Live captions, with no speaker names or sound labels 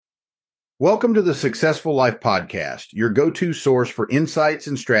Welcome to the Successful Life Podcast, your go-to source for insights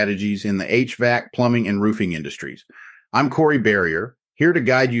and strategies in the HVAC, plumbing, and roofing industries. I'm Corey Barrier, here to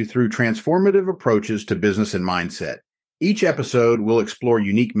guide you through transformative approaches to business and mindset. Each episode will explore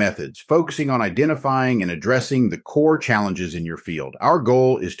unique methods, focusing on identifying and addressing the core challenges in your field. Our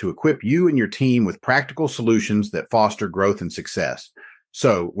goal is to equip you and your team with practical solutions that foster growth and success.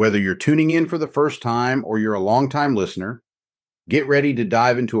 So, whether you're tuning in for the first time or you're a longtime listener, get ready to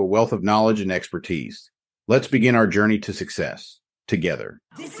dive into a wealth of knowledge and expertise. Let's begin our journey to success together.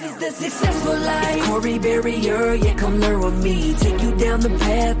 This is the Successful Life. Corey Barrier, yeah, come learn with me. Take you down the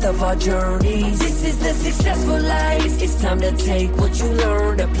path of our journeys. This is the Successful Life. It's time to take what you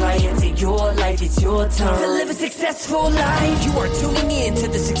learned, apply it to your life. It's your turn to live a successful life. You are tuning in to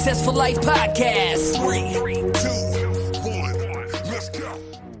the Successful Life Podcast. 3, 2, 1, let's go.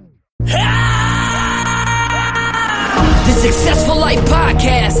 The Successful Life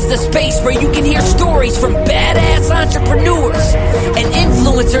Podcast is a space where you can hear stories from badass entrepreneurs and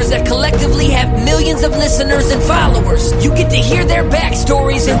influencers that collectively have millions of listeners and followers. You get to hear their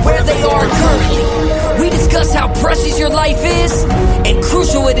backstories and where they are currently. We discuss how precious your life is and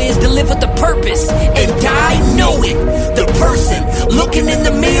crucial it is to live with a purpose and die knowing the person looking in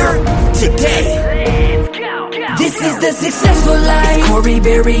the mirror today. This is the Successful Life. It's Corey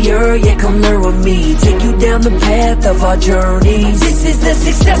Barrier, yeah, come learn with me. Take you down the path of our journeys. This is the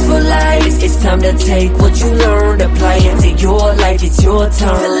Successful Life. It's time to take what you learned, apply it to your life. It's your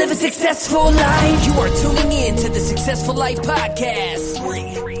turn to live a successful life. You are tuning in to the Successful Life Podcast.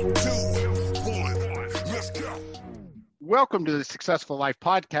 3, 2, 1, let's go. Welcome to the Successful Life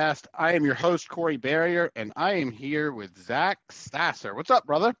Podcast. I am your host, Corey Barrier, and I am here with Zach Sasser. What's up,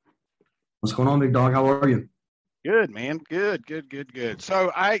 brother? What's going on, big dog? How are you? Good, man. Good.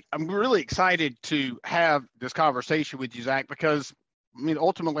 So I'm really excited to have this conversation with you, Zach, because, I mean,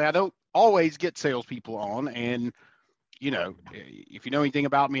 ultimately, I don't always get salespeople on. And, you know, if you know anything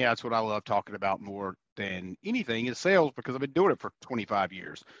about me, that's what I love talking about more than anything is sales, because I've been doing it for 25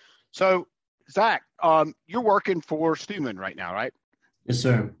 years. So, Zach, you're working for Stuman right now, right? Yes,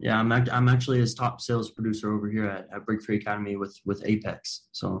 sir. Yeah, I'm actually his top sales producer over here at Break Free Academy with Apex.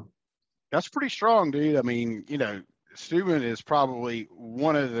 So that's pretty strong, dude. I mean, you know, Stuman is probably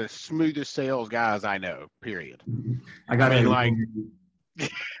one of the smoothest sales guys I know, period.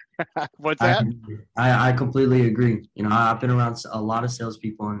 What's that? I completely agree. You know, I've been around a lot of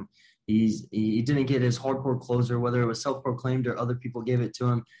salespeople, and he didn't get his hardcore closer, whether it was self-proclaimed or other people gave it to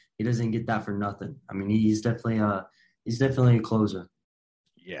him. He doesn't get that for nothing. I mean, he's definitely a closer.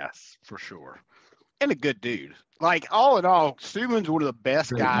 Yes, for sure. And a good dude. Like, all in all, Stuman's one of the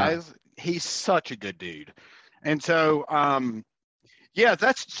best guys. He's such a good dude. And so, yeah,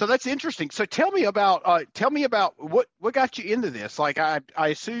 that's interesting. So tell me about what got you into this? Like, I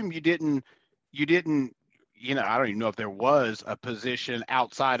assume you didn't, you know, I don't even know if there was a position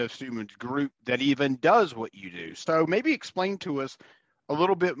outside of Stuman's group that even does what you do. So maybe explain to us a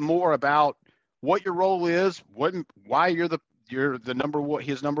little bit more about what your role is, why you're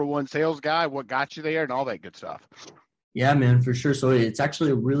his number one sales guy, what got you there, and all that good stuff. Yeah, man, for sure. So it's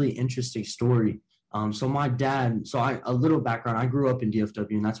actually a really interesting story. So my dad, a little background, I grew up in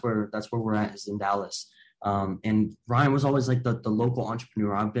DFW, and that's where we're at, is in Dallas. And Ryan was always like the local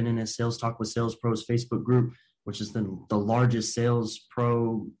entrepreneur. I've been in a Sales Talk with Sales Pros Facebook group, which is the largest sales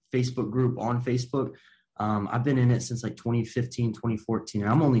pro Facebook group on Facebook. I've been in it since like 2015, 2014,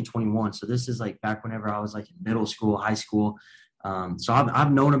 and I'm only 21. So this is like back whenever I was like in middle school, high school. So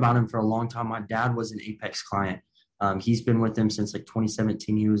I've known about him for a long time. My dad was an Apex client. He's been with them since like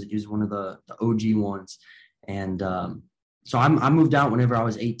 2017. He was one of the OG ones. And so I moved out whenever I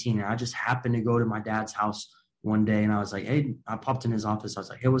was 18, and I just happened to go to my dad's house one day, and I was like, hey, I popped in his office. I was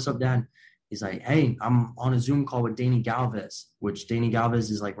like, hey, what's up, Dad? He's like, hey, I'm on a Zoom call with Danny Galvez, which Danny Galvez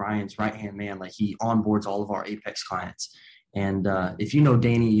is like Ryan's right-hand man. Like, he onboards all of our Apex clients. And if you know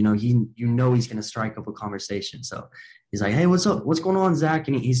Danny, you know he's going to strike up a conversation. So he's like, hey, what's up? What's going on, Zach?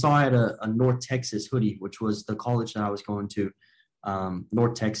 And he saw I had a North Texas hoodie, which was the college that I was going to,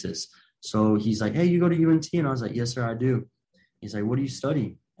 North Texas. So he's like, hey, you go to UNT? And I was like, yes, sir, I do. He's like, what do you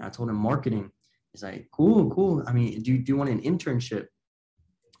study? And I told him marketing. He's like, cool. I mean, do you want an internship?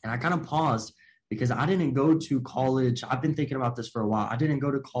 And I kind of paused because I didn't go to college. I've been thinking about this for a while. I didn't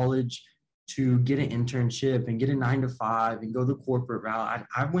go to college to get an internship and get a 9-to-5 and go the corporate route.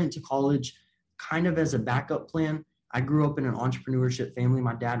 I went to college kind of as a backup plan. I grew up in an entrepreneurship family.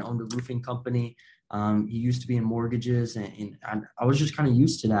 My dad owned a roofing company. He used to be in mortgages, and I was just kind of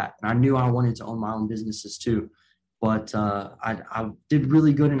used to that. And I knew I wanted to own my own businesses too. But I did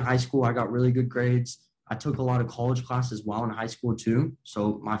really good in high school. I got really good grades. I took a lot of college classes while in high school too.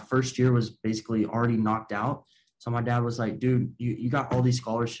 So my first year was basically already knocked out. So my dad was like, dude, you got all these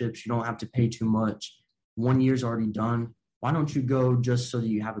scholarships. You don't have to pay too much. 1 year's already done. Why don't you go just so that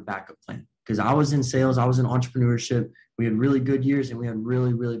you have a backup plan? Because I was in sales, I was in entrepreneurship. We had really good years and we had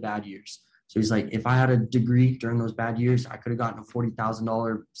really, really bad years. So he's like, if I had a degree during those bad years, I could have gotten a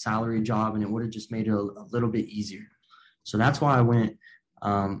 $40,000 salary job and it would have just made it a little bit easier. So that's why I went.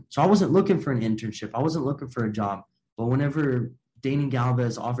 So I wasn't looking for an internship. I wasn't looking for a job. But whenever Dane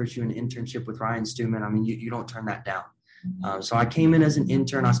Galvez offers you an internship with Ryan Stewman, I mean, you don't turn that down. So I came in as an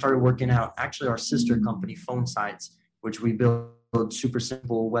intern. I started working out actually our sister company, Phone Sites, which we build super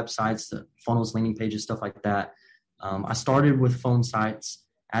simple websites, the funnels, landing pages, stuff like that. I started with Phone Sites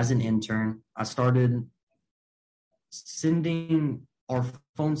as an intern. I started sending our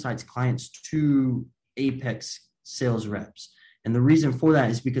Phone Sites clients to Apex sales reps. And the reason for that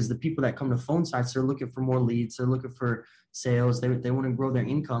is because the people that come to Phone Sites, they're looking for more leads. They're looking for sales. They want to grow their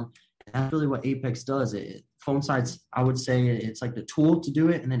income. And that's really what Apex does. Phone Sites, I would say it's like the tool to do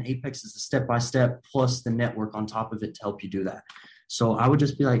it. And then Apex is the step-by-step plus the network on top of it to help you do that. So I would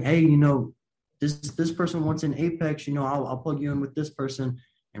just be like, hey, this person wants an Apex, I'll plug you in with this person.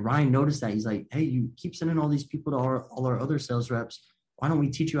 And Ryan noticed that. He's like, hey, you keep sending all these people to all our other sales reps. Why don't we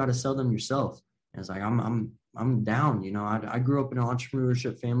teach you how to sell them yourself? And it's like, I'm down. I grew up in an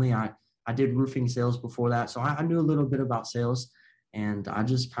entrepreneurship family. I did roofing sales before that. So I knew a little bit about sales, and I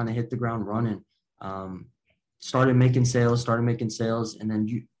just kind of hit the ground running. Started making sales. And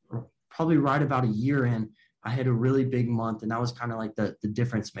then probably right about a year in, I had a really big month, and that was kind of like the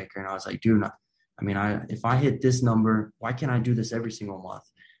difference maker. And I was like, dude, if I hit this number, why can't I do this every single month?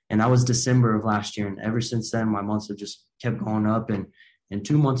 And that was December of last year. And ever since then, my months have just kept going up. And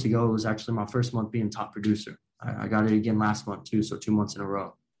 2 months ago, it was actually my first month being top producer. I got it again last month too. So 2 months in a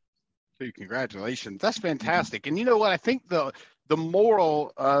row. Dude, congratulations. That's fantastic. And you know what? I think the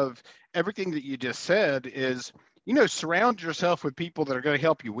moral of everything that you just said is, surround yourself with people that are going to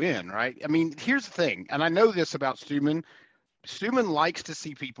help you win, right? I mean, here's the thing, and I know this about Stewman. Stewman likes to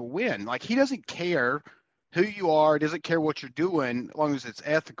see people win. Like, he doesn't care who you are, doesn't care what you're doing, as long as it's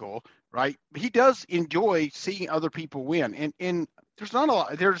ethical, right? He does enjoy seeing other people win. And there's not a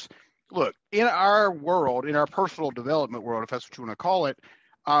lot. Look, in our world, in our personal development world, if that's what you want to call it,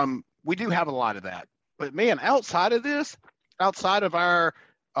 we do have a lot of that. But man, outside of this, outside of our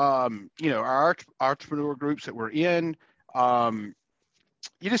our entrepreneur groups that we're in,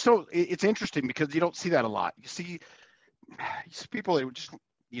 you just don't. It's interesting because you don't see that a lot. You see people that just,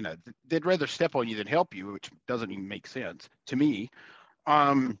 they'd rather step on you than help you, which doesn't even make sense to me.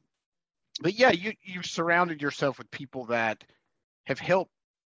 But yeah, you surrounded yourself with people that have helped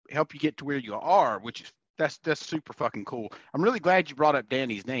you get to where you are, which is that's super fucking cool. I'm really glad you brought up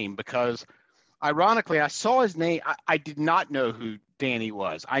Danny's name because, ironically, I saw his name. I did not know who Danny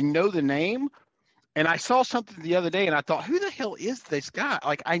was. I know the name, and I saw something the other day, and I thought, who the hell is this guy?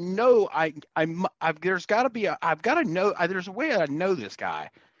 Like, I know there's got to be I've got to know. There's a way I know this guy,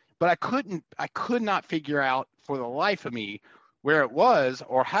 but I could not figure out for the life of me where it was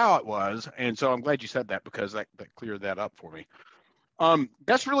or how it was, and so I'm glad you said that because that cleared that up for me.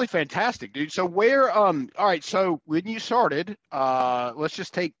 That's really fantastic, dude. So all right, so when you started, let's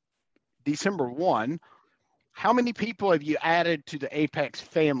just take December 1, how many people have you added to the Apex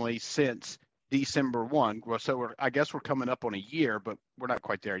family since December 1? Well, so I guess we're coming up on a year, but we're not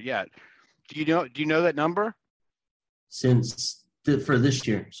quite there yet. Do you know that number? For this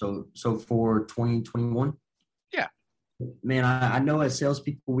year. So for 2021? Yeah. Man, I know as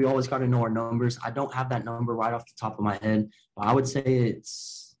salespeople, we always got to know our numbers. I don't have that number right off the top of my head, but I would say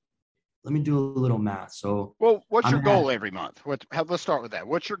let me do a little math. So, well, what's your goal every month? Let's start with that.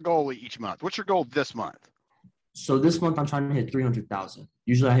 What's your goal each month? What's your goal this month? So this month I'm trying to hit 300,000.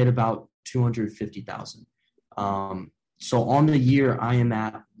 Usually I hit about 250,000. So on the year I am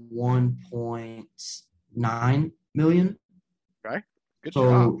at 1.9 million. Okay. Good so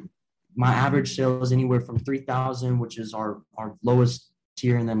job. My average sale is anywhere from 3,000, which is our lowest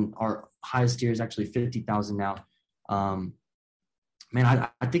tier, and then our highest tier is actually 50,000 now. Man,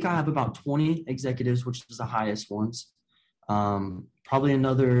 I think I have about 20 executives, which is the highest ones. Probably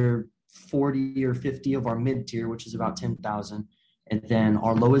another 40 or 50 of our mid tier, which is about 10,000. And then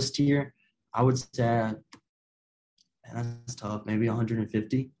our lowest tier, I would say, man, that's tough, maybe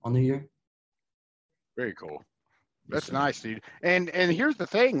 150 on the year. Very cool. That's nice, dude. And here's the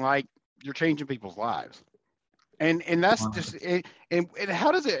thing, like, you're changing people's lives. And that's just and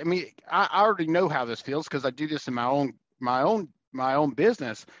how does it, I mean, I already know how this feels because I do this in my own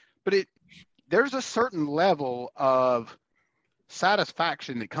business, but there's a certain level of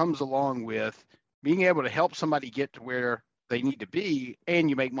satisfaction that comes along with being able to help somebody get to where they need to be, and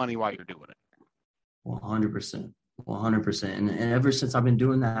you make money while you're doing it. 100%. 100%. And ever since I've been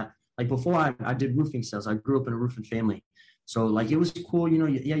doing that, like before I did roofing sales, I grew up in a roofing family. So like it was cool,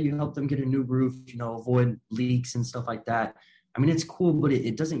 you help them get a new roof, avoid leaks and stuff like that. I mean, it's cool, but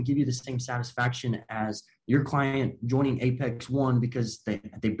it doesn't give you the same satisfaction as your client joining Apex One because they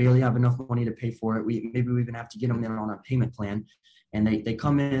barely have enough money to pay for it. Maybe we even have to get them in on a payment plan. And they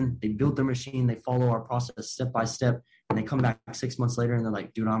come in, they build their machine, they follow our process step by step, and they come back 6 months later and they're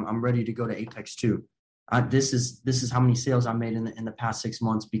like, dude, I'm ready to go to Apex 2. This is how many sales I made in the past 6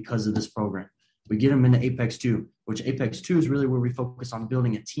 months because of this program. We get them into Apex 2, which Apex 2 is really where we focus on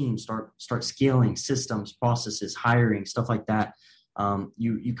building a team, start scaling systems, processes, hiring, stuff like that.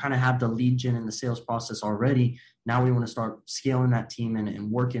 You kind of have the lead gen and the sales process already. Now we want to start scaling that team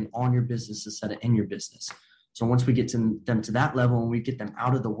and working on your business instead of in your business. So once we get them to that level and we get them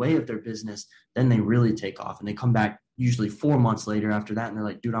out of the way of their business, then they really take off and they come back usually 4 months later after that. And they're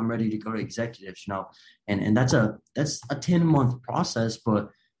like, dude, I'm ready to go to executives, and that's a 10-month process, but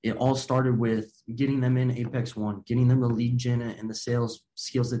it all started with getting them in Apex One, getting them the lead gen and the sales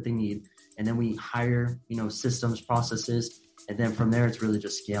skills that they need. And then we hire, systems, processes. And then from there, it's really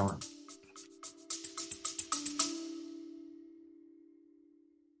just scaling.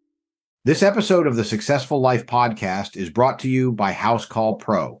 This episode of the Successful Life podcast is brought to you by House Call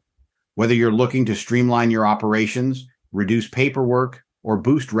Pro. Whether you're looking to streamline your operations, reduce paperwork, or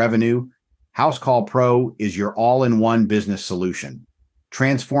boost revenue, House Call Pro is your all-in-one business solution.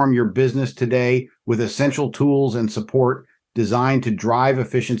 Transform your business today with essential tools and support designed to drive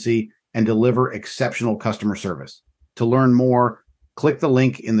efficiency and deliver exceptional customer service. To learn more, click the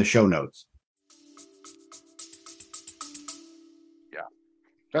link in the show notes. Yeah,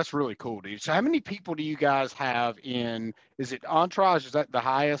 that's really cool, dude. So how many people do you guys have in, is it Entourage? Is that the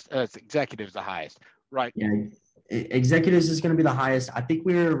highest? It's Executives the highest, right? Yeah, Executives is going to be the highest. I think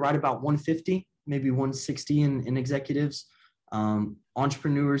we're right about 150, maybe 160 in Executives.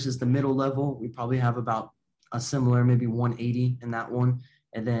 Entrepreneurs is the middle level. We probably have about a similar, maybe 180 in that one.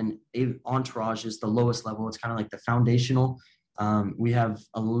 And then Entourage is the lowest level. It's kind of like the foundational. We have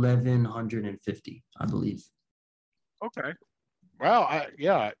 1,150, I believe. Okay. Well,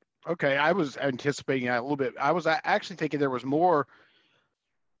 okay. I was anticipating that a little bit. I was actually thinking there was more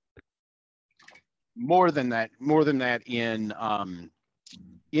than that in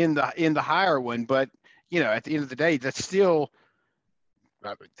the higher one. But at the end of the day, that's still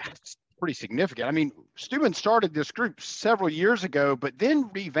pretty significant. I mean, Steuben started this group several years ago, but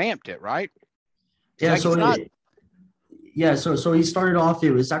then revamped it, right? Yeah. So he started off.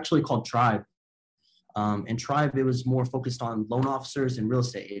 It was actually called Tribe. And Tribe, it was more focused on loan officers and real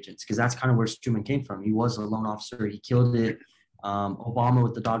estate agents because that's kind of where Steuben came from. He was a loan officer. He killed it. Obama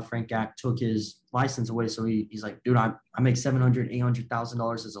with the Dodd-Frank Act took his license away. So he's like, dude, I make $700,000,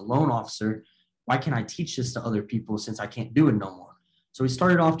 $800,000 as a loan officer. Why can't I teach this to other people since I can't do it no more? So he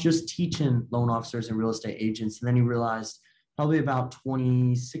started off just teaching loan officers and real estate agents. And then he realized probably about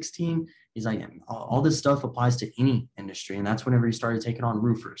 2016, he's like, all this stuff applies to any industry. And that's whenever he started taking on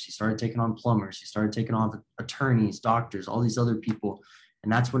roofers. He started taking on plumbers. He started taking on attorneys, doctors, all these other people.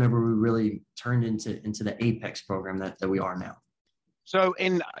 And that's whenever we really turned into the Apex program that we are now. So,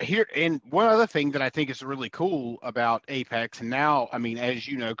 and one other thing that I think is really cool about Apex, and now, I mean, as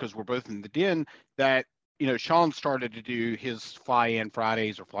you know, because we're both in the den, that, Sean started to do his fly-in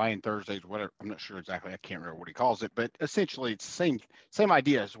Fridays or fly-in Thursdays, whatever. I'm not sure exactly. I can't remember what he calls it, but essentially it's the same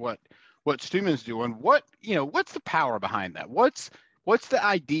idea as what Steuben's doing. What's the power behind that? What's the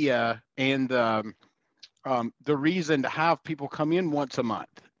idea and the reason to have people come in once a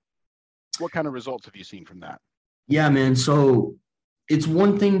month? What kind of results have you seen from that? Yeah, man. So it's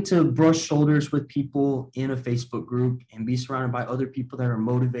one thing to brush shoulders with people in a Facebook group and be surrounded by other people that are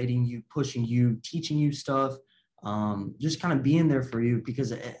motivating you, pushing you, teaching you stuff, just kind of being there for you.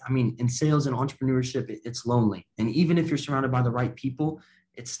 Because, I mean, in sales and entrepreneurship, it's lonely. And even if you're surrounded by the right people,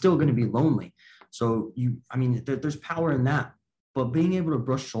 it's still going to be lonely. So there's power in that. But being able to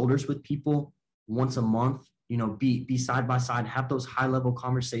brush shoulders with people once a month, be side by side, have those high level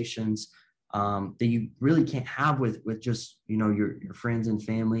conversations that you really can't have with just, your friends and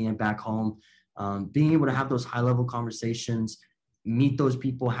family and back home. Being able to have those high level conversations, meet those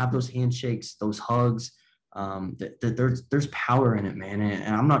people, have those handshakes, those hugs, there's power in it, man.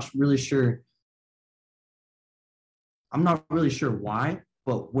 And I'm not really sure why,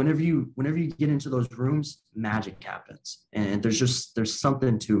 but whenever you get into those rooms, magic happens, and there's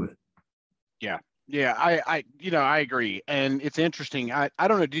something to it. Yeah, I agree, and it's interesting. I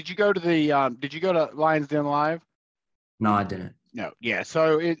don't know. Did you go to Lions Den Live? No, I didn't. No, yeah.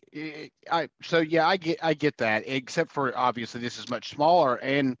 So I get that. Except for obviously this is much smaller,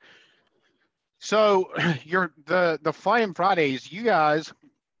 and so the Flying Fridays. You guys,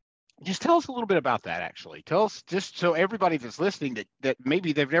 just tell us a little bit about that. Actually, tell us just so everybody that's listening that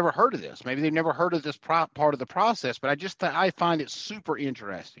maybe they've never heard of this, maybe they've never heard of this part of the process. But I find it super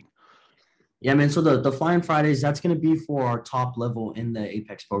interesting. Yeah, man. So the Flying Fridays, that's going to be for our top level in the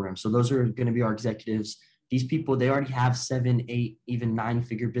Apex program. So those are going to be our executives. These people, they already have 7, 8, even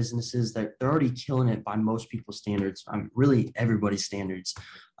 9-figure businesses. They're already killing it by most people's standards. Really everybody's standards.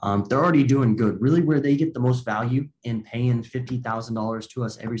 They're already doing good. Really, where they get the most value in paying $50,000 to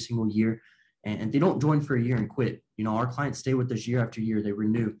us every single year, and they don't join for a year and quit. Our clients stay with us year after year. They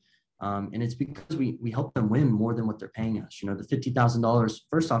renew. And it's because we help them win more than what they're paying us. The $50,000,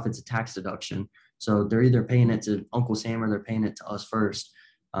 first off, it's a tax deduction. So they're either paying it to Uncle Sam or they're paying it to us first.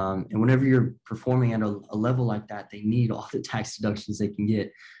 And whenever you're performing at a level like that, they need all the tax deductions they can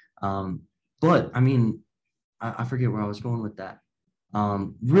get. But I mean, I forget where I was going with that.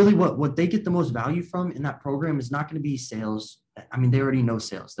 Really what they get the most value from in that program is not going to be sales. I mean, they already know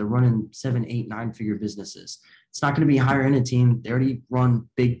sales. They're running 7, 8, 9-figure businesses. It's not going to be hiring a team. They already run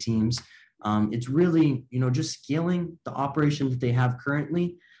big teams. It's really, just scaling the operation that they have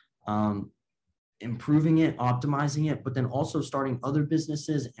currently, improving it, optimizing it, but then also starting other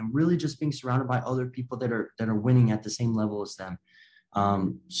businesses and really just being surrounded by other people that are winning at the same level as them.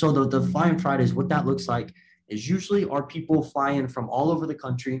 So the Flying Fridays, what that looks like is usually our people fly in from all over the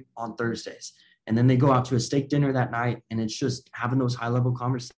country on Thursdays. And then they go out to a steak dinner that night, and it's just having those high-level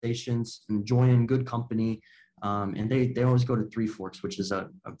conversations, enjoying good company. And they always go to Three Forks, which is a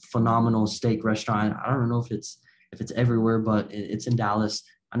phenomenal steak restaurant. I don't know if it's everywhere, but it's in Dallas.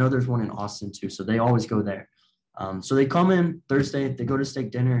 I know there's one in Austin too, so they always go there. So they come in Thursday, they go to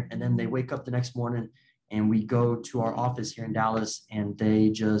steak dinner, and then they wake up the next morning, and we go to our office here in Dallas, and they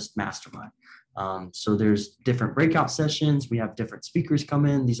just mastermind. So there's different breakout sessions. We have different speakers come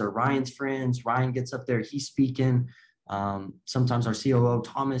in. These are Ryan's friends. Ryan gets up there, he's speaking. Sometimes our COO,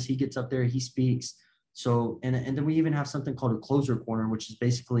 Thomas, he gets up there, he speaks. So, and then we even have something called a closer corner, which is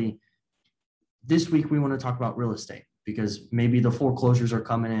basically this week we want to talk about real estate because maybe the foreclosures are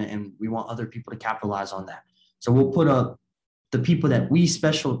coming in and we want other people to capitalize on that. So we'll put up the people that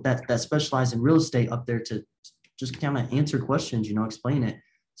that specialize in real estate up there to just kind of answer questions, explain it.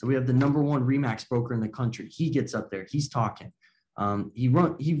 So we have the number 1 RE/MAX broker in the country. He gets up there, he's talking. He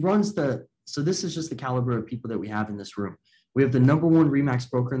runs so this is just the caliber of people that we have in this room. We have the number 1 RE/MAX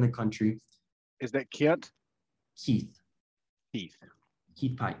broker in the country. Is that Kent? Keith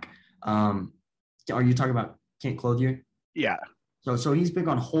Pike. Are you talking about Kent Clothier? Yeah. So he's big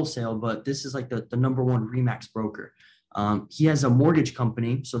on wholesale, but this is like the number 1 RE/MAX broker. He has a mortgage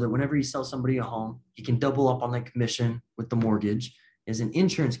company so that whenever he sells somebody a home, he can double up on the commission with the mortgage. He has an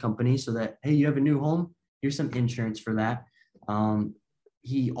insurance company so that, hey, you have a new home, here's some insurance for that.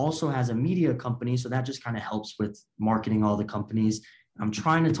 He also has a media company, so that just kind of helps with marketing all the companies. I'm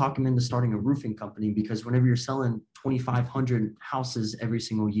trying to talk him into starting a roofing company because whenever you're selling 2,500 houses every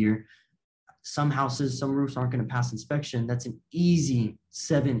single year, some roofs aren't going to pass inspection. That's an easy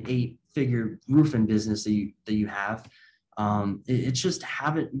 7, 8-figure roofing business that you have. It's just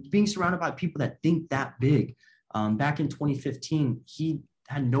being surrounded by people that think that big. Back in 2015, he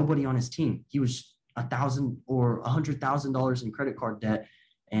had nobody on his team. He was $1,000 or $100,000 in credit card debt,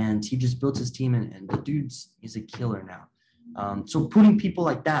 and he just built his team, and the dude's is a killer now. So putting people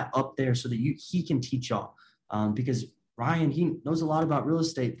like that up there so that he can teach y'all, because Ryan, he knows a lot about real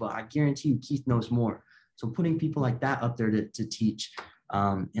estate, but I guarantee you Keith knows more. So putting people like that up there to teach.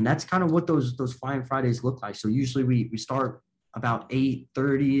 And that's kind of what those Flying Fridays look like. So usually we start about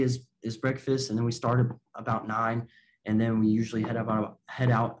 8:30 is breakfast, and then we start about 9, and then we usually head out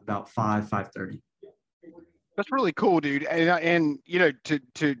about 5:30. That's really cool, dude. And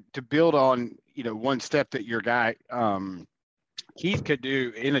to build on one step that your guy Keith could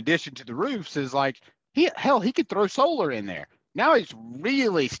do in addition to the roofs is like he could throw solar in there. Now he's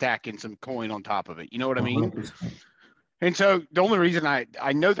really stacking some coin on top of it. You know what I mean? 100%. And so the only reason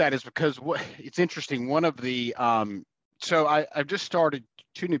I know that is because it's interesting. One of the so I've just started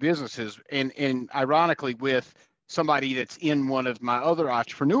 2 new businesses, and ironically with somebody that's in one of my other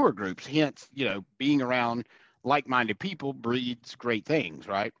entrepreneur groups. Hence, being around like-minded people breeds great things,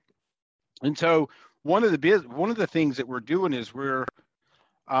 right? And so one of the things that we're doing is we're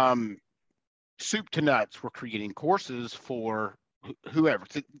soup to nuts. We're creating courses for whoever.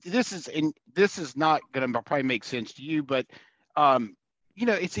 This is not going to probably make sense to you, but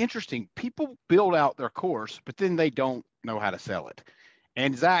it's interesting. People build out their course, but then they don't know how to sell it.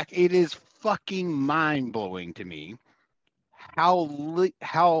 And Zach, it is fucking mind blowing to me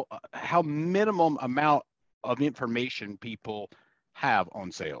how minimum amount of information people have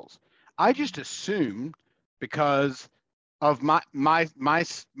on sales. I just assume, because of my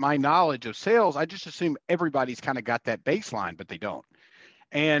knowledge of sales, I just assume everybody's kind of got that baseline, but they don't.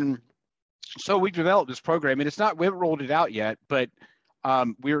 And so we've developed this program, and we haven't rolled it out yet, but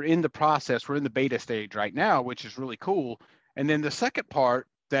we're in the process. We're in the beta stage right now, which is really cool. And then the second part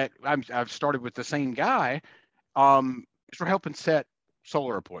that I've started with the same guy is we're helping set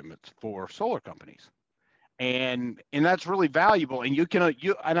solar appointments for solar companies. And that's really valuable. And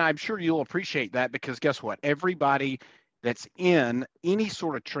and I'm sure you'll appreciate that, because guess what? Everybody that's in any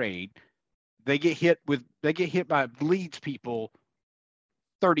sort of trade, they get hit by leads people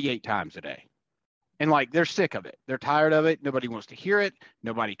 38 times a day. And like, they're sick of it. They're tired of it. Nobody wants to hear it.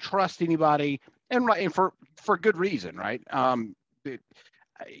 Nobody trusts anybody. And for good reason, right?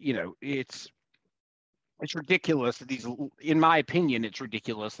 It's ridiculous that in my opinion, it's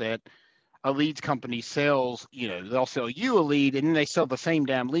ridiculous that a leads company sells, they'll sell you a lead, and then they sell the same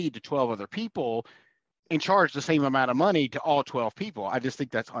damn lead to 12 other people and charge the same amount of money to all 12 people. I just think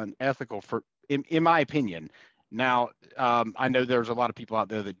that's unethical in my opinion. Now, I know there's a lot of people out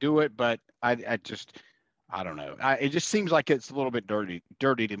there that do it, but I don't know. It just seems like it's a little bit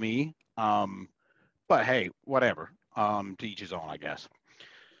dirty to me. But hey, whatever. To each his own, I guess.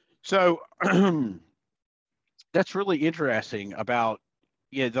 So that's really interesting about,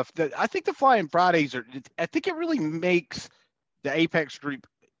 I think the Flying Fridays I think it really makes the Apex group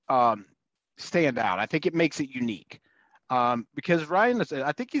stand out. I think it makes it unique, because Ryan,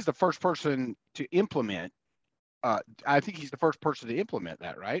 I think he's the first person to implement. I think he's the first person to implement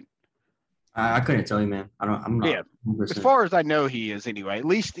that, right? I couldn't tell you, man. I'm not. Yeah. 100%. As far as I know, he is anyway. At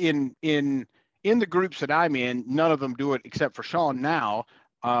least in the groups that I'm in, none of them do it except for Sean now.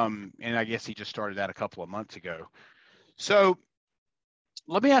 And I guess he just started that a couple of months ago. So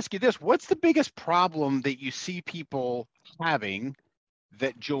let me ask you this. What's the biggest problem that you see people having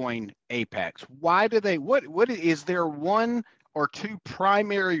that join Apex? Why do they, what is there one or two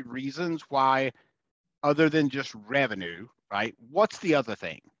primary reasons why, other than just revenue, right? What's the other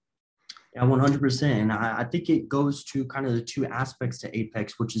thing? Yeah, 100%. And I think it goes to kind of the two aspects to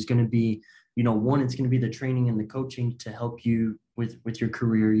Apex, which is going to be, one, it's going to be the training and the coaching to help you with your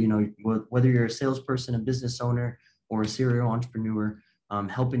career, whether you're a salesperson, a business owner, or a serial entrepreneur,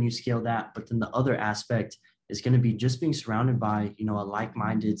 helping you scale that. But then the other aspect is going to be just being surrounded by, a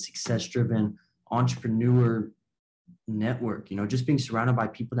like-minded, success-driven entrepreneur network, just being surrounded by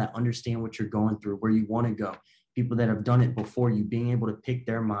people that understand what you're going through, where you want to go, people that have done it before you, being able to pick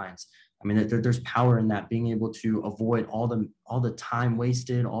their minds. I mean, there's power in that, being able to avoid all the time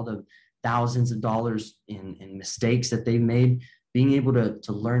wasted, all the thousands of dollars in mistakes that they've made, being able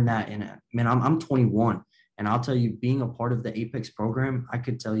to learn that. And man, I'm 21, and I'll tell you, being a part of the Apex program, I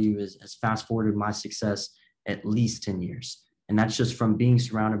could tell you has fast forwarded my success at least 10 years. And that's just from being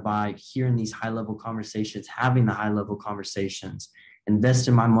surrounded by hearing these high level conversations, having the high level conversations,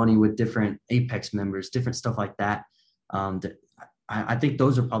 investing my money with different Apex members, different stuff like that. I think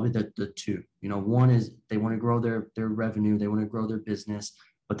those are probably the two. One is they want to grow their revenue, they want to grow their business,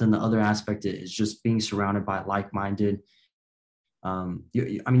 but then the other aspect is just being surrounded by like-minded.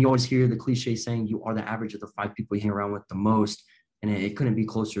 You always hear the cliche saying you are the average of the 5 people you hang around with the most, and it couldn't be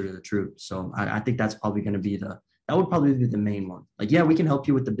closer to the truth. So I think that's probably going to be that would probably be the main one. Like, yeah, we can help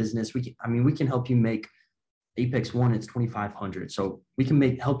you with the business. We can help you make Apex 1, it's 2,500. So we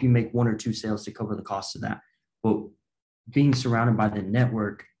can help you make 1 or 2 sales to cover the cost of that. But being surrounded by the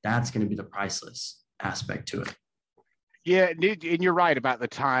network, that's going to be the priceless aspect to it. Yeah, and you're right about the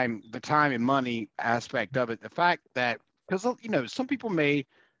time and money aspect of it. The fact that, because some people may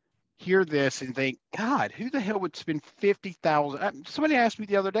hear this and think, God, who the hell would spend $50,000? Somebody asked me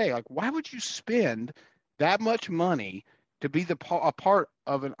the other day, like, why would you spend that much money to be a part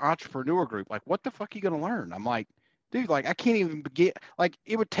of an entrepreneur group? Like, what the fuck are you going to learn? I'm like, dude, like, I can't even get, like,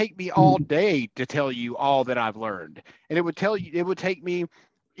 it would take me all day to tell you all that I've learned. And it would take me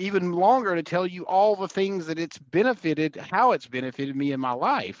even longer to tell you all the things that how it's benefited me in my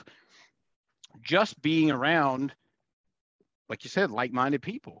life. Just being around, like you said, like-minded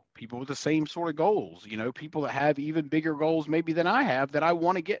people with the same sort of goals, people that have even bigger goals maybe than I have that I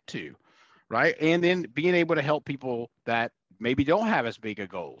want to get to, right? And then being able to help people that maybe don't have as big of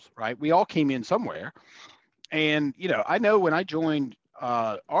goals, right? We all came in somewhere. And, I know when I joined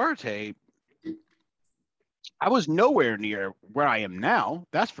Arete, I was nowhere near where I am now.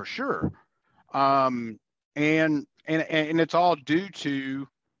 That's for sure. And it's all due to,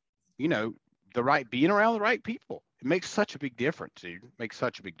 being around the right people. It makes such a big difference, dude. It makes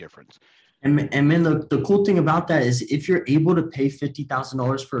such a big difference. And man, the cool thing about that is if you're able to pay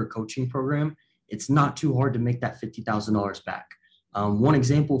 $50,000 for a coaching program, it's not too hard to make that $50,000 back. One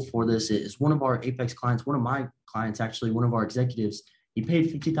example for this is one of our Apex clients, one of my clients, actually, one of our executives, he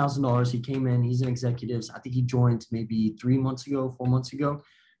paid $50,000. He came in, he's an executive. I think he joined maybe 3 months ago, 4 months ago.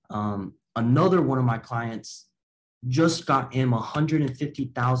 Another one of my clients just got him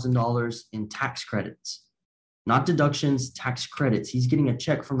 $150,000 in tax credits, not deductions, tax credits. He's getting a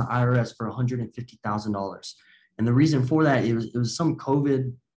check from the IRS for $150,000. And the reason for that, it was some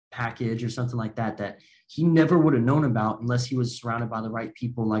COVID package or something like that, that he never would have known about unless he was surrounded by the right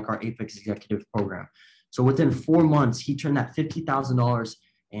people like our Apex Executive Program. So within 4 months, he turned that $50,000,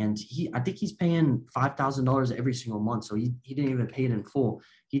 and I think he's paying $5,000 every single month. So he didn't even pay it in full.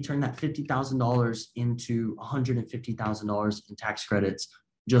 He turned that $50,000 into $150,000 in tax credits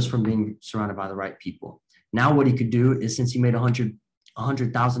just from being surrounded by the right people. Now what he could do is, since he made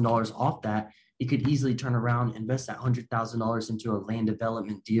 $100,000 off that, he could easily turn around, invest that $100,000 into a land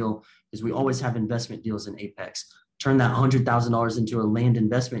development deal, because we always have investment deals in Apex. Turn that $100,000 into a land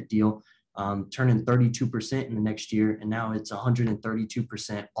investment deal, turning 32% in the next year, and now it's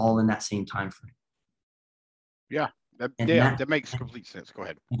 132%, all in that same time frame. Yeah, that makes complete sense. Go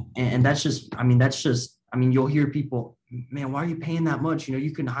ahead. And that's just, you'll hear people, man, why are you paying that much?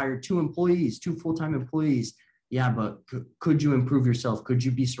 You can hire 2 full-time employees. Yeah, but could you improve yourself? Could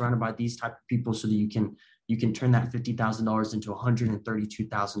you be surrounded by these type of people so that you can turn that $50,000 into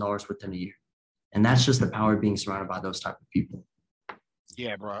 $132,000 within a year? And that's just the power of being surrounded by those type of people.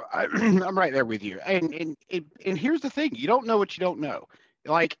 Yeah, bro, I'm right there with you. And here's the thing: you don't know what you don't know.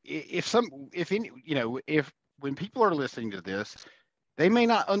 Like when people are listening to this, they may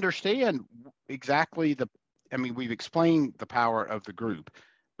not understand exactly we've explained the power of the group,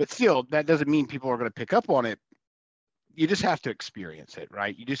 but still, that doesn't mean people are going to pick up on it. You just have to experience it,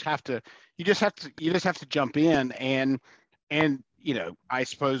 right? You just have to jump in and I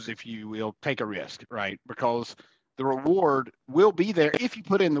suppose, if you will, take a risk, right? Because the reward will be there if you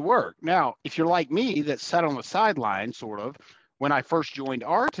put in the work. Now, if you're like me that sat on the sideline, sort of, when I first joined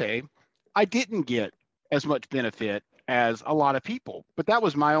Arte, I didn't get as much benefit as a lot of people, but that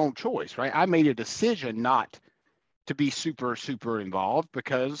was my own choice, right? I made a decision not to be super, super involved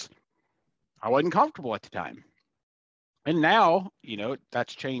because I wasn't comfortable at the time. And now,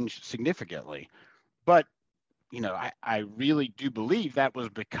 that's changed significantly. But, I really do believe that was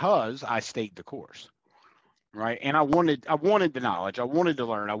because I stayed the course, right? And I wanted the knowledge. I wanted to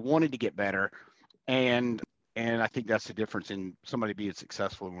learn. I wanted to get better. And I think that's the difference in somebody being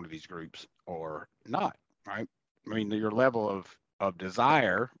successful in one of these groups or not, right? Your level of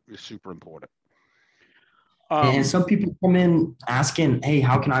desire is super important. And some people come in asking, hey,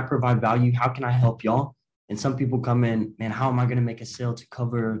 how can I provide value? How can I help y'all? And some people come in, man, how am I going to make a sale to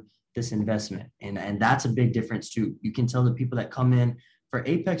cover this investment? And that's a big difference too. You can tell the people that come in for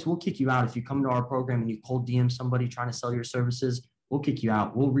Apex, we'll kick you out. If you come to our program and you cold DM somebody trying to sell your services, we'll kick you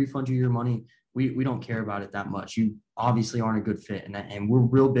out. We'll refund you your money. We don't care about it that much. You obviously aren't a good fit. And we're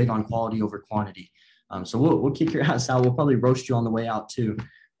real big on quality over quantity. So we'll kick your ass out. We'll probably roast you on the way out too.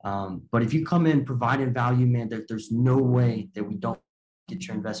 But if you come in providing value, man, there's no way that we don't get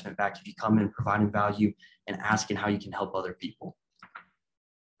your investment back if you come in providing value and asking how you can help other people.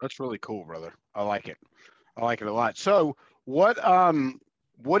 That's really cool, brother. I like it. I like it a lot. So what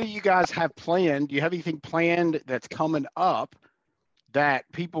do you guys have planned? Do you have anything planned that's coming up that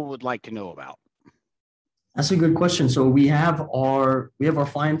people would like to know about? That's a good question. So we have our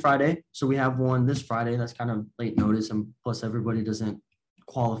Flying Friday. So we have one this Friday. That's kind of late notice, and plus everybody doesn't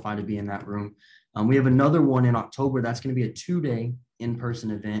qualify to be in that room. We have another one in October. That's going to be a 2-day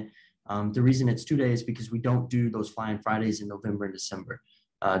in-person event. The reason it's 2 days is because we don't do those Flying Fridays in November and December,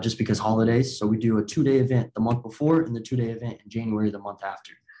 just because holidays. So we do a 2-day event the month before and the 2-day event in January the month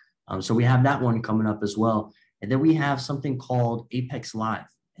after. So we have that one coming up as well. And then we have something called Apex Live.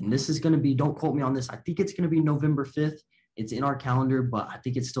 And this is going to be, don't quote me on this, I think it's going to be November 5th. It's in our calendar, but I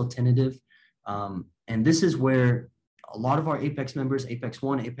think it's still tentative. And this is where a lot of our Apex members, Apex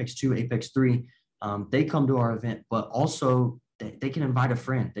 1, Apex 2, Apex 3, they come to our event, but also they can invite a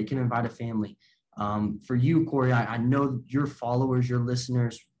friend. They can invite a family. For you, Corey, I know your followers, your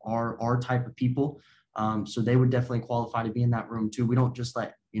listeners are our type of people. So they would definitely qualify to be in that room too. We don't just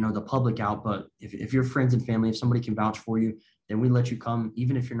let, the public out, but if your friends and family, if somebody can vouch for you, then we let you come,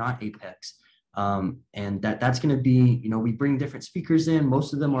 even if you're not Apex. And that's going to be, we bring different speakers in.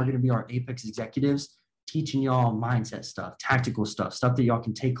 Most of them are going to be our Apex executives, teaching y'all mindset stuff, tactical stuff that y'all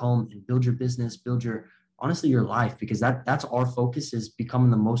can take home and build your business, build honestly your life, because that's our focus, is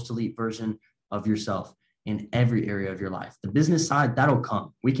becoming the most elite version of yourself. in every area of your life. The business side, that'll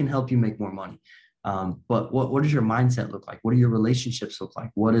come. We can help you make more money. But what does your mindset look like? What do your relationships look like?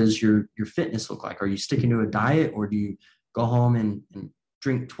 What does your fitness look like? Are you sticking to a diet, or do you go home and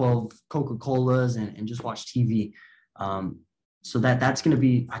drink 12 Coca-Colas and just watch TV? So that's going to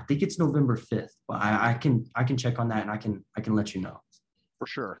be, I think it's November 5th, but I can check on that, and I can let you know. For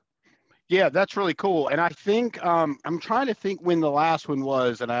sure. Yeah, that's really cool. And I think I'm trying to think when the last one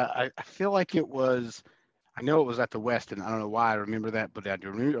was, and I feel like it was, I know it was at the Westin. I don't know why I remember that, but I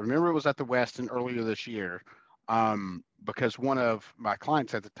remember it was at the Westin earlier this year, because one of my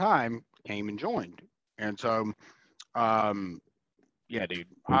clients at the time came and joined. And so, yeah, dude,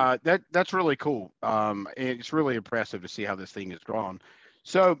 that's really cool. It's really impressive to see how this thing has grown.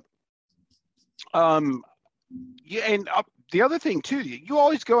 So, yeah, and the other thing too, you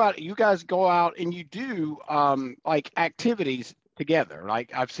always go out. You guys go out and you do like activities together.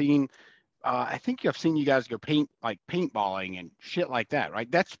 Like I've seen, I think I've seen you guys go paintballing and shit like that,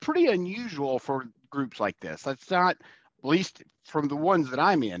 right? That's pretty unusual for groups like this. That's not, at least from the ones that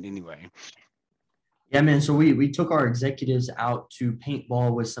I'm in, anyway. Yeah, man. So we took our executives out to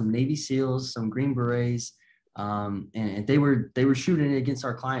paintball with some Navy SEALs, some Green Berets, and they were shooting it against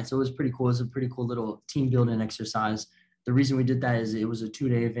our clients. So it was pretty cool. It was a pretty cool little team building exercise. The reason we did that is it was a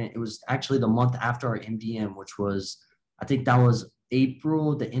 2-day event. It was actually the month after our MDM, which was, I think that was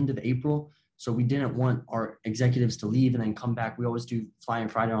April, the end of April. So we didn't want our executives to leave and then come back. We always do Flying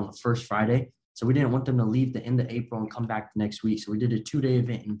Friday on the first Friday. So we didn't want them to leave the end of April and come back the next week. So we did a 2-day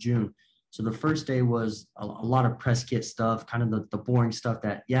event in June. So the first day was a lot of press kit stuff, kind of the boring stuff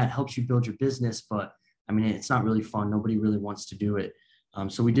that, yeah, it helps you build your business, but I mean, it's not really fun. Nobody really wants to do it.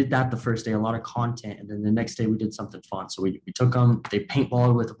 So we did that the first day, a lot of content. And then the next day we did something fun. So we took them, they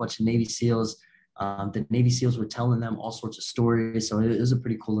paintballed with a bunch of Navy SEALs. The Navy SEALs were telling them all sorts of stories. So it was a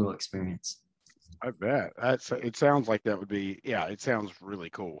pretty cool little experience. I bet. It sounds like that would be, yeah, it sounds really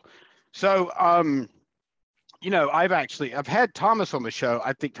cool. So, you know, I've had Thomas on the show.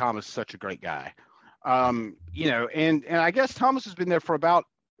 I think Thomas is such a great guy. You know, and I guess Thomas has been there for about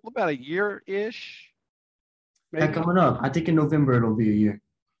a year-ish. Maybe. Yeah, coming up. I think in November it'll be a year.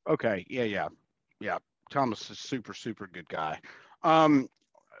 Okay. Yeah. Thomas is super, super good guy.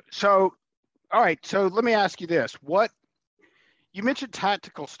 So, all right. So let me ask you this. You mentioned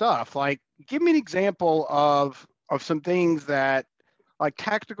tactical stuff. Like, give me an example of some things that, like,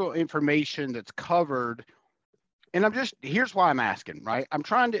 tactical information that's covered. And here's why I'm asking, right? I'm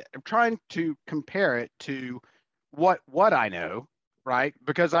trying to compare it to what I know, right?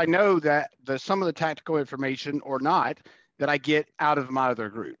 Because I know that some of the tactical information or not that I get out of my other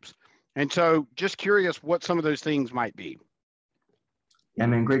groups. And so just curious what some of those things might be. Yeah,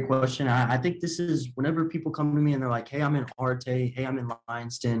 man, great question. I think this is whenever people come to me and they're like, hey, I'm in Arte, hey, I'm in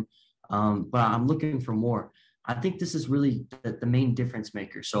Lionston, but I'm looking for more. I think this is really the main difference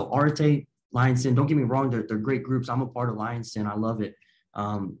maker. So Arte, Lionston, don't get me wrong, they're great groups. I'm a part of Lionston. I love it.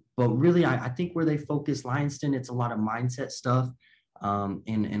 But really, I think where they focus Lionston, it's a lot of mindset stuff.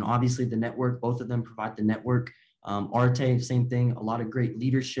 And obviously the network, both of them provide the network. Arte, same thing, a lot of great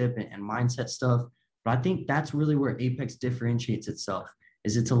leadership and mindset stuff. But I think that's really where Apex differentiates itself,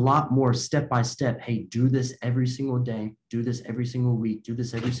 is it's a lot more step-by-step. Hey, do this every single day, do this every single week, do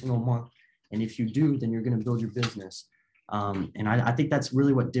this every single month. And if you do, then you're going to build your business. And I think that's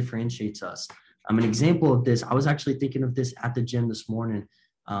really what differentiates us. An example of this, I was actually thinking of this at the gym this morning,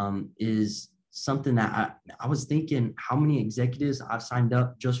 is something that I was thinking how many executives I've signed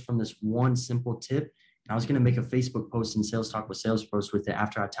up just from this one simple tip. And I was going to make a Facebook post and Sales Talk with Sales post with it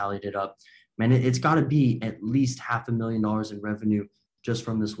after I tallied it up. Man, it's got to be at least $500,000 in revenue just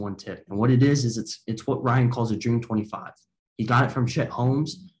from this one tip. And what it is it's what Ryan calls a Dream 25. He got it from Chet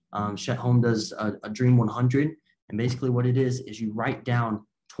Holmes. Chet Holmes does a Dream 100. And basically what it is you write down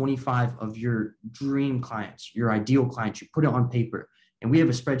 25 of your dream clients, your ideal clients, you put it on paper. And we have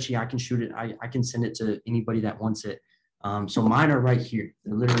a spreadsheet. I can shoot it. I can send it to anybody that wants it. So mine are right here.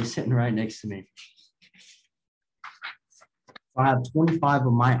 They're literally sitting right next to me. So I have 25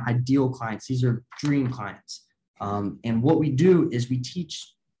 of my ideal clients. These are dream clients. And what we do is we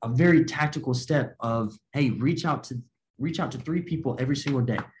teach a very tactical step of, hey, reach out to 3 people every single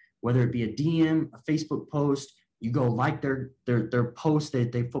day, whether it be a DM, a Facebook post, you go like their post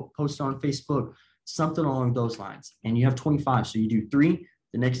that they post on Facebook, something along those lines. And you have 25. So you do 3,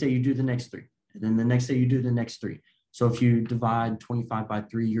 the next day you do the next 3. And then the next day you do the next 3. So if you divide 25 by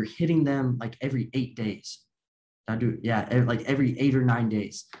 3, you're hitting them like every 8 days. Like every 8 or 9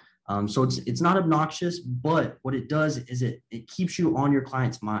 days. So it's not obnoxious, but what it does is it keeps you on your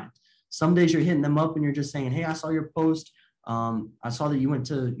client's mind. Some days you're hitting them up and you're just saying, hey, I saw your post. I saw that you went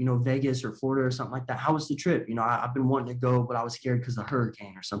to, Vegas or Florida or something like that. How was the trip? I've been wanting to go, but I was scared because of the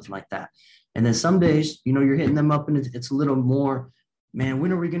hurricane or something like that. And then some days, you're hitting them up and it's a little more, man,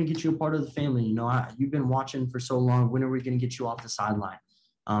 when are we going to get you a part of the family? You've been watching for so long. When are we going to get you off the sideline?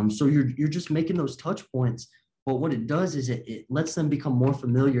 So you're just making those touch points. But what it does is it lets them become more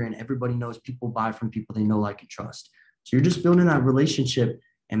familiar, and everybody knows people buy from people they know, like, and trust. So you're just building that relationship.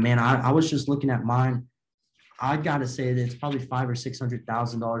 And man, I was just looking at mine. I got to say that it's probably $500,000 or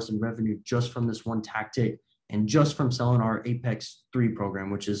 $600,000 in revenue just from this one tactic, and just from selling our Apex 3 program,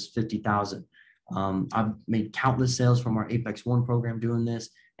 which is 50,000. I've made countless sales from our Apex 1 program doing this.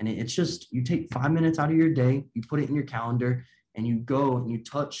 And it's just, you take 5 minutes out of your day, you put it in your calendar, and you go and you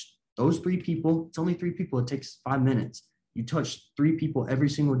touch those 3 people. It's only 3 people. It takes 5 minutes. You touch 3 people every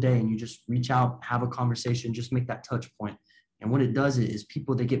single day, and you just reach out, have a conversation, just make that touch point. And what it does is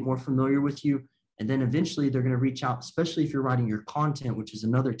people, they get more familiar with you. And then eventually they're going to reach out, especially if you're writing your content, which is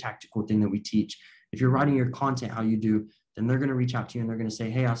another tactical thing that we teach. If you're writing your content how you do, then they're going to reach out to you and they're going to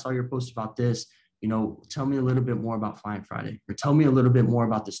say, hey, I saw your post about this. Tell me a little bit more about Flying Friday, or tell me a little bit more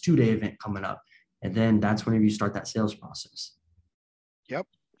about this 2-day event coming up. And then that's whenever you start that sales process. Yep.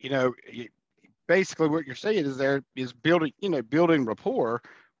 Basically what you're saying is building rapport,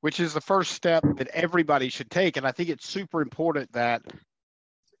 which is the first step that everybody should take. And I think it's super important that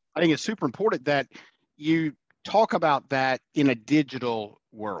you talk about that in a digital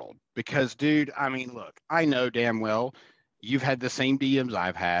world, because, dude, I mean, look, I know damn well you've had the same DMs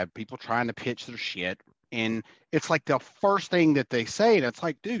I've had, people trying to pitch their shit. And it's like the first thing that they say, and it's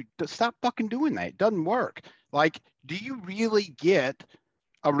like, dude, stop fucking doing that. It doesn't work. Like, do you really get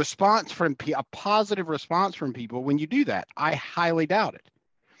a positive response from people when you do that? I highly doubt it.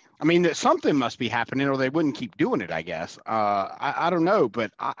 I mean, that something must be happening, or they wouldn't keep doing it, I guess. I don't know,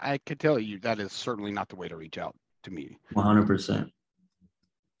 but I can tell you that is certainly not the way to reach out to me. 100%.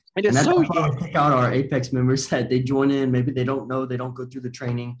 And it's that's so why we pick out our Apex members that they join in. Maybe they don't know, they don't go through the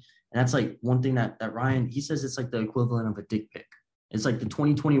training. And that's like one thing that Ryan, he says it's like the equivalent of a dick pic. It's like the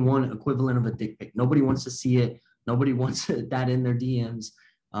 2021 equivalent of a dick pic. Nobody wants to see it. Nobody wants that in their DMs.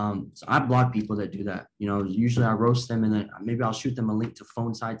 So I block people that do that. Usually I roast them, and then maybe I'll shoot them a link to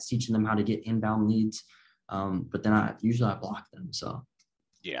phone sites teaching them how to get inbound leads. But then I block them. So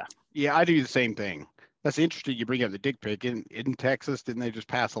yeah, I do the same thing. That's interesting. You bring up the dick pic. In Texas, didn't they just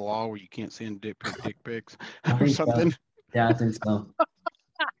pass a law where you can't send dick pics or something? So. Yeah, I think so.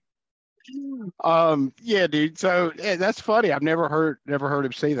 Yeah, dude. So that's funny. I've never heard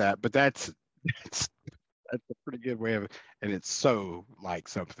him say that, but that's a pretty good way of it. And it's so like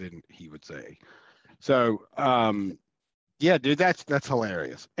something he would say. So, yeah, dude, that's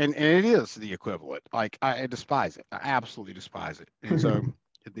hilarious. And it is the equivalent. Like, I despise it. I absolutely despise it. And so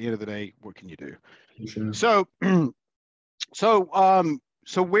at the end of the day, what can you do? Sure. So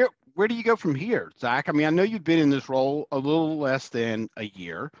where do you go from here, Zach? I mean, I know you've been in this role a little less than a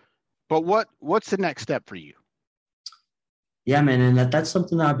year, but what's the next step for you? Yeah, man. And that's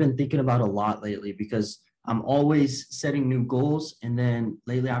something that I've been thinking about a lot lately, because I'm always setting new goals. And then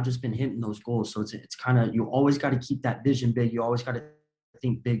lately I've just been hitting those goals. So it's kind of, you always got to keep that vision big. You always got to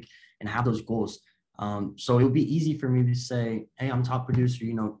think big and have those goals. So it would be easy for me to say, hey, I'm top producer,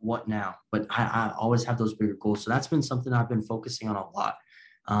 what now? But I always have those bigger goals. So that's been something I've been focusing on a lot.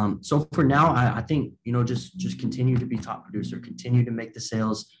 So for now, I think, just continue to be top producer, continue to make the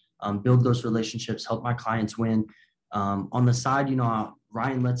sales, build those relationships, help my clients win. On the side,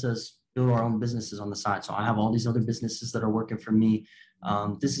 Ryan lets us build our own businesses on the side. So I have all these other businesses that are working for me.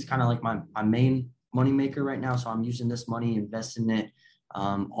 This is kind of like my main money maker right now. So I'm using this money, investing it,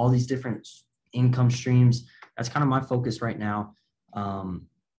 all these different income streams. That's kind of my focus right now. And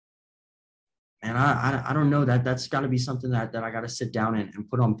I don't know, that's got to be something that I got to sit down and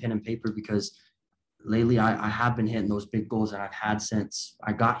put on pen and paper, because lately I have been hitting those big goals that I've had since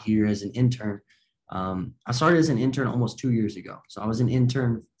I got here as an intern. I started as an intern almost 2 years ago. So I was an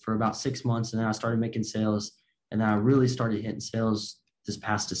intern for about 6 months, and then I started making sales, and then I really started hitting sales this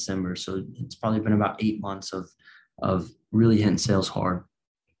past December. So it's probably been about 8 months of really hitting sales hard.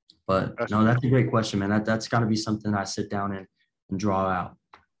 But no, that's a great question, man. That's got to be something I sit down and draw out.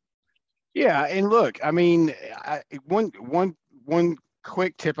 Yeah, and look, I mean, one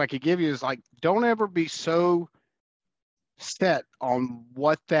quick tip I could give you is, like, don't ever be so set on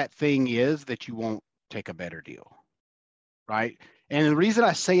what that thing is that you won't take a better deal, right? And the reason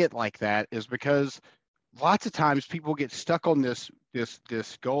I say it like that is because lots of times people get stuck on this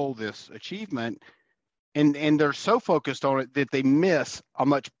goal, this achievement, and they're so focused on it that they miss a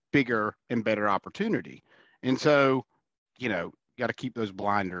much bigger and better opportunity. And so, got to keep those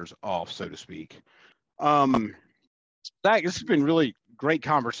blinders off, so to speak. Zach, this has been really great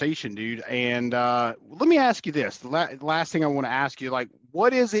conversation, dude. And let me ask you this: the last thing I want to ask you, like,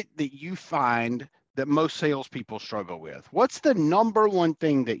 what is it that you find that most salespeople struggle with? What's the number one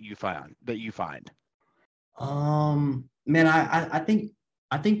thing that you find? Man, I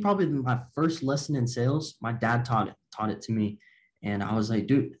think probably my first lesson in sales, my dad taught it to me. And I was like,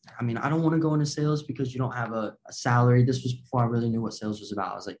 dude, I mean, I don't want to go into sales because you don't have a salary. This was before I really knew what sales was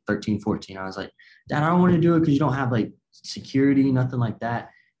about. I was like 13, 14. I was like, Dad, I don't want to do it because you don't have like security, nothing like that.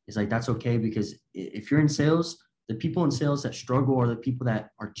 He's like, that's okay, because if you're in sales, the people in sales that struggle are the people that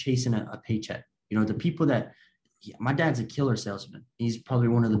are chasing a paycheck. You know, the people that, yeah, my dad's a killer salesman. He's probably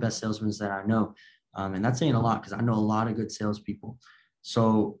one of the best salesmen that I know. And that's saying a lot because I know a lot of good salespeople.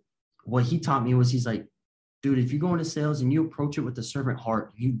 So what he taught me was, he's like, dude, if you go into sales and you approach it with a servant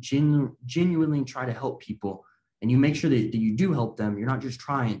heart, you genuinely try to help people, and you make sure that you do help them, you're not just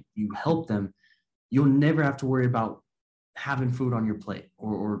trying, you help them, you'll never have to worry about having food on your plate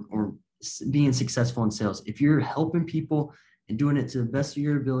or being successful in sales. If you're helping people and doing it to the best of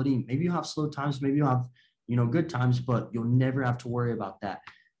your ability, maybe you'll have slow times, maybe you'll have, good times, but you'll never have to worry about that.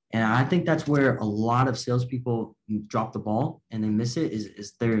 And I think that's where a lot of salespeople drop the ball and they miss it,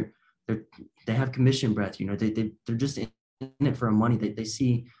 is they have commission breath. They're just in it for money. They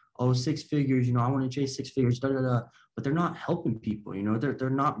see, oh, 6 figures, I want to chase 6 figures, but they're not helping people. They're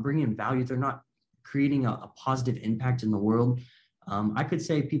not bringing value. They're not creating a positive impact in the world. I could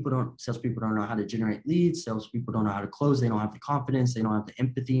say salespeople don't know how to generate leads. Salespeople don't know how to close. They don't have the confidence. They don't have the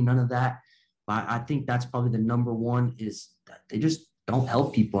empathy, none of that. But I think that's probably the number one, is that they just don't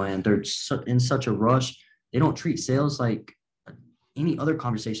help people, and they're in such a rush. They don't treat sales like any other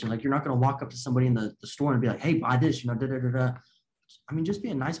conversation. Like, you're not going to walk up to somebody in the store and be like, hey, buy this, I mean, just be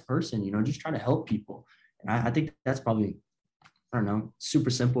a nice person, just try to help people. And I think that's probably, I don't know,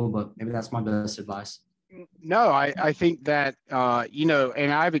 super simple, but maybe that's my best advice. No, I think that,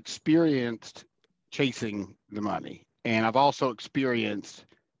 and I've experienced chasing the money, and I've also experienced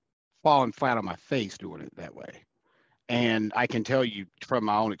falling flat on my face doing it that way. And I can tell you from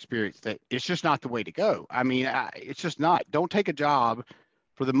my own experience that it's just not the way to go. I mean, it's just not. Don't take a job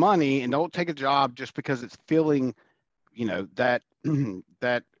for the money, and don't take a job just because it's filling, that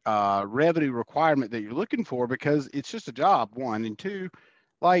revenue requirement that you're looking for, because it's just a job, one. And two,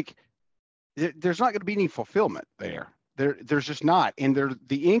 like, there's not going to be any fulfillment there. There's just not. And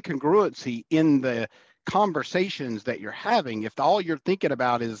the incongruency in the conversations that you're having, if all you're thinking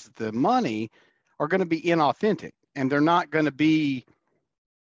about is the money, are going to be inauthentic. And they're not going to be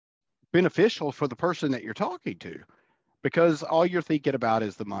beneficial for the person that you're talking to, because all you're thinking about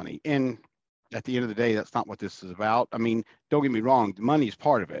is the money. And at the end of the day, that's not what this is about. I mean, don't get me wrong, the money is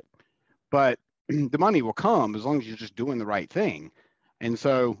part of it, but the money will come as long as you're just doing the right thing. And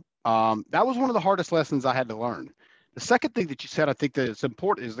so that was one of the hardest lessons I had to learn. The second thing that you said, I think that it's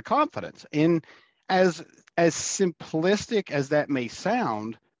important, is the confidence. And as simplistic as that may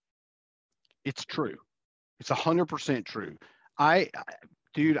sound, it's true. It's 100% true. I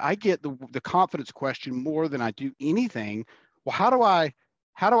get the confidence question more than I do anything. Well, how do I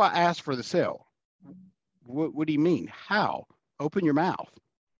ask for the sale? What do you mean? How? Open your mouth.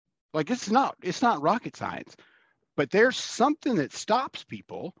 Like, it's not rocket science, but there's something that stops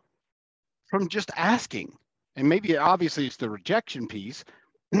people from just asking. And maybe obviously it's the rejection piece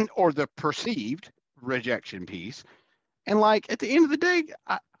or the perceived rejection piece. And like, at the end of the day,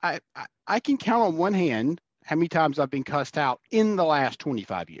 I can count on one hand how many times I've been cussed out in the last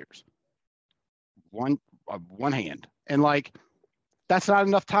 25 years. One hand. And like, that's not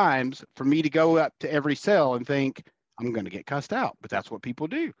enough times for me to go up to every sale and think I'm going to get cussed out. But that's what people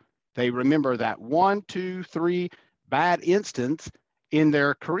do. They remember that 1, 2, 3 bad instance in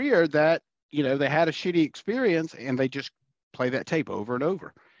their career that, they had a shitty experience, and they just play that tape over and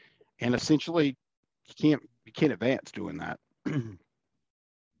over. And essentially you can't advance doing that. For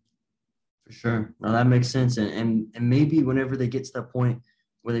sure. No, that makes sense. And maybe whenever they get to that point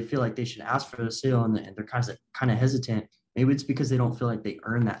where they feel like they should ask for the sale, and they're kind of hesitant, maybe it's because they don't feel like they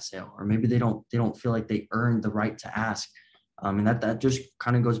earn that sale, or maybe they don't feel like they earn the right to ask. And that just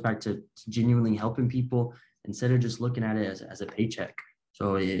kind of goes back to genuinely helping people instead of just looking at it as a paycheck.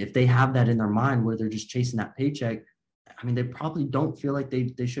 So if they have that in their mind where they're just chasing that paycheck, I mean, they probably don't feel like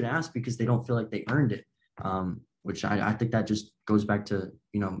they should ask because they don't feel like they earned it. Which I think that just goes back to,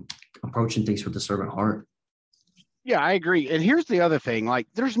 approaching things with a servant heart. Yeah, I agree. And here's the other thing, like,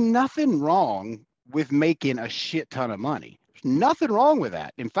 there's nothing wrong with making a shit ton of money. There's nothing wrong with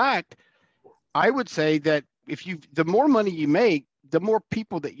that. In fact, I would say that the more money you make, the more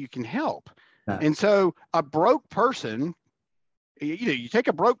people that you can help. Yeah. And so a broke person, you take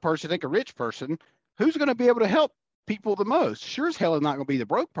a broke person, take a rich person, who's going to be able to help people the most. Sure as hell is not going to be the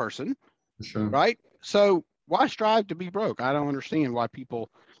broke person, For sure. right? So why strive to be broke? I don't understand why people,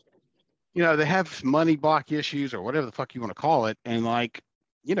 they have money block issues or whatever the fuck you want to call it, and like,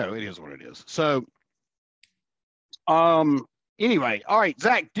 it is what it is. So, anyway, all right,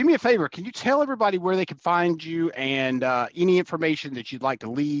 Zach, do me a favor. Can you tell everybody where they can find you and any information that you'd like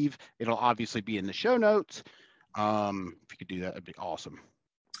to leave? It'll obviously be in the show notes. If you could do that, that'd be awesome.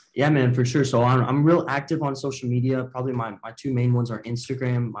 Yeah, man, for sure. So I'm real active on social media. Probably my two main ones are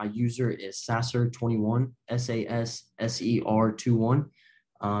Instagram. My user is Sasser21, SASSER21,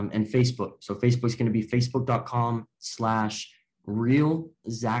 and Facebook. So Facebook's going to be facebook.com/real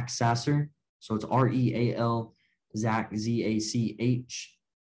Zach Sasser. So it's REAL Zach ZACH,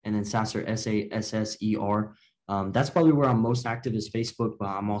 and then Sasser SASSER. That's probably where I'm most active is Facebook, but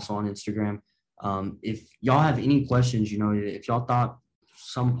I'm also on Instagram. If y'all have any questions, if y'all thought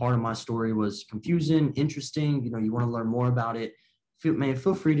some part of my story was confusing, interesting, you want to learn more about it,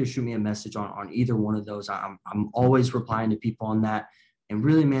 feel free to shoot me a message on either one of those. I'm always replying to people on that. And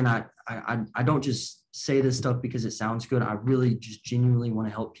really, man, I don't just say this stuff because it sounds good. I really just genuinely want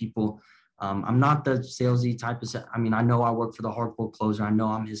to help people. I'm not the salesy type of, I know I work for the hardcore closer. I know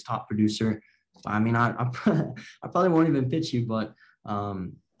I'm his top producer. I probably won't even pitch you, but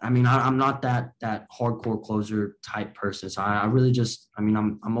I'm not that hardcore closer type person. So I really just,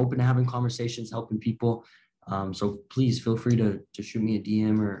 I'm open to having conversations, helping people. So please feel free to shoot me a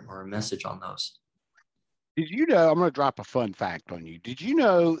DM or a message on those. Did you know, I'm going to drop a fun fact on you. Did you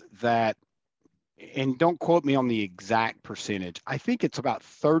know that, and don't quote me on the exact percentage, I think it's about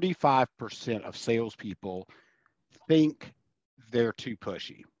 35% of salespeople think they're too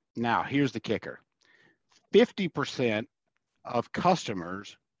pushy. Now, here's the kicker. 50% of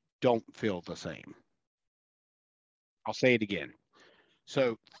customers don't feel the same. I'll say it again.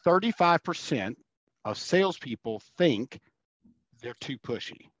 So 35% of salespeople think they're too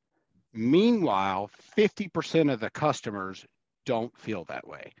pushy. Meanwhile, 50% of the customers don't feel that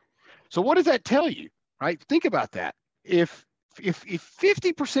way. So what does that tell you, right? Think about that. If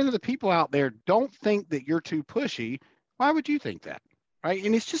 50% of the people out there don't think that you're too pushy, why would you think that, right?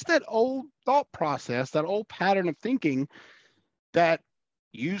 And it's just that old thought process, that old pattern of thinking that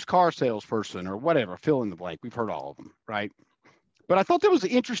used car salesperson or whatever, fill in the blank. We've heard all of them, right? But I thought that was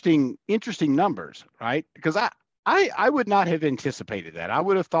interesting numbers, right? Because I would not have anticipated that. I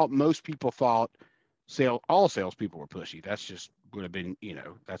would have thought most people thought all salespeople were pushy. That's just would have been,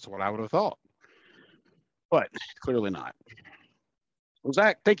 that's what I would have thought. But clearly not. Well,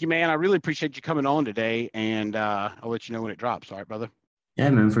 Zach, thank you, man. I really appreciate you coming on today, and I'll let you know when it drops. All right, brother? Yeah,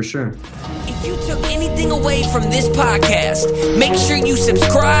 man, for sure. If you took anything away from this podcast, make sure you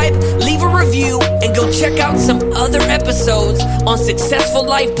subscribe, leave a review, and go check out some other episodes on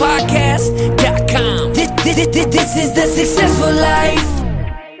SuccessfulLifePodcast.com. This is the Successful Life.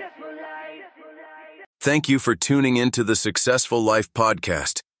 Thank you for tuning into the Successful Life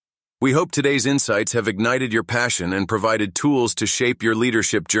Podcast. We hope today's insights have ignited your passion and provided tools to shape your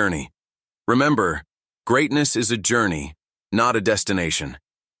leadership journey. Remember, greatness is a journey, not a destination.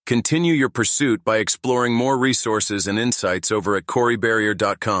 Continue your pursuit by exploring more resources and insights over at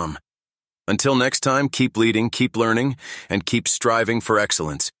CoreyBarrier.com. Until next time, keep leading, keep learning, and keep striving for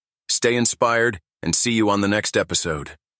excellence. Stay inspired, and see you on the next episode.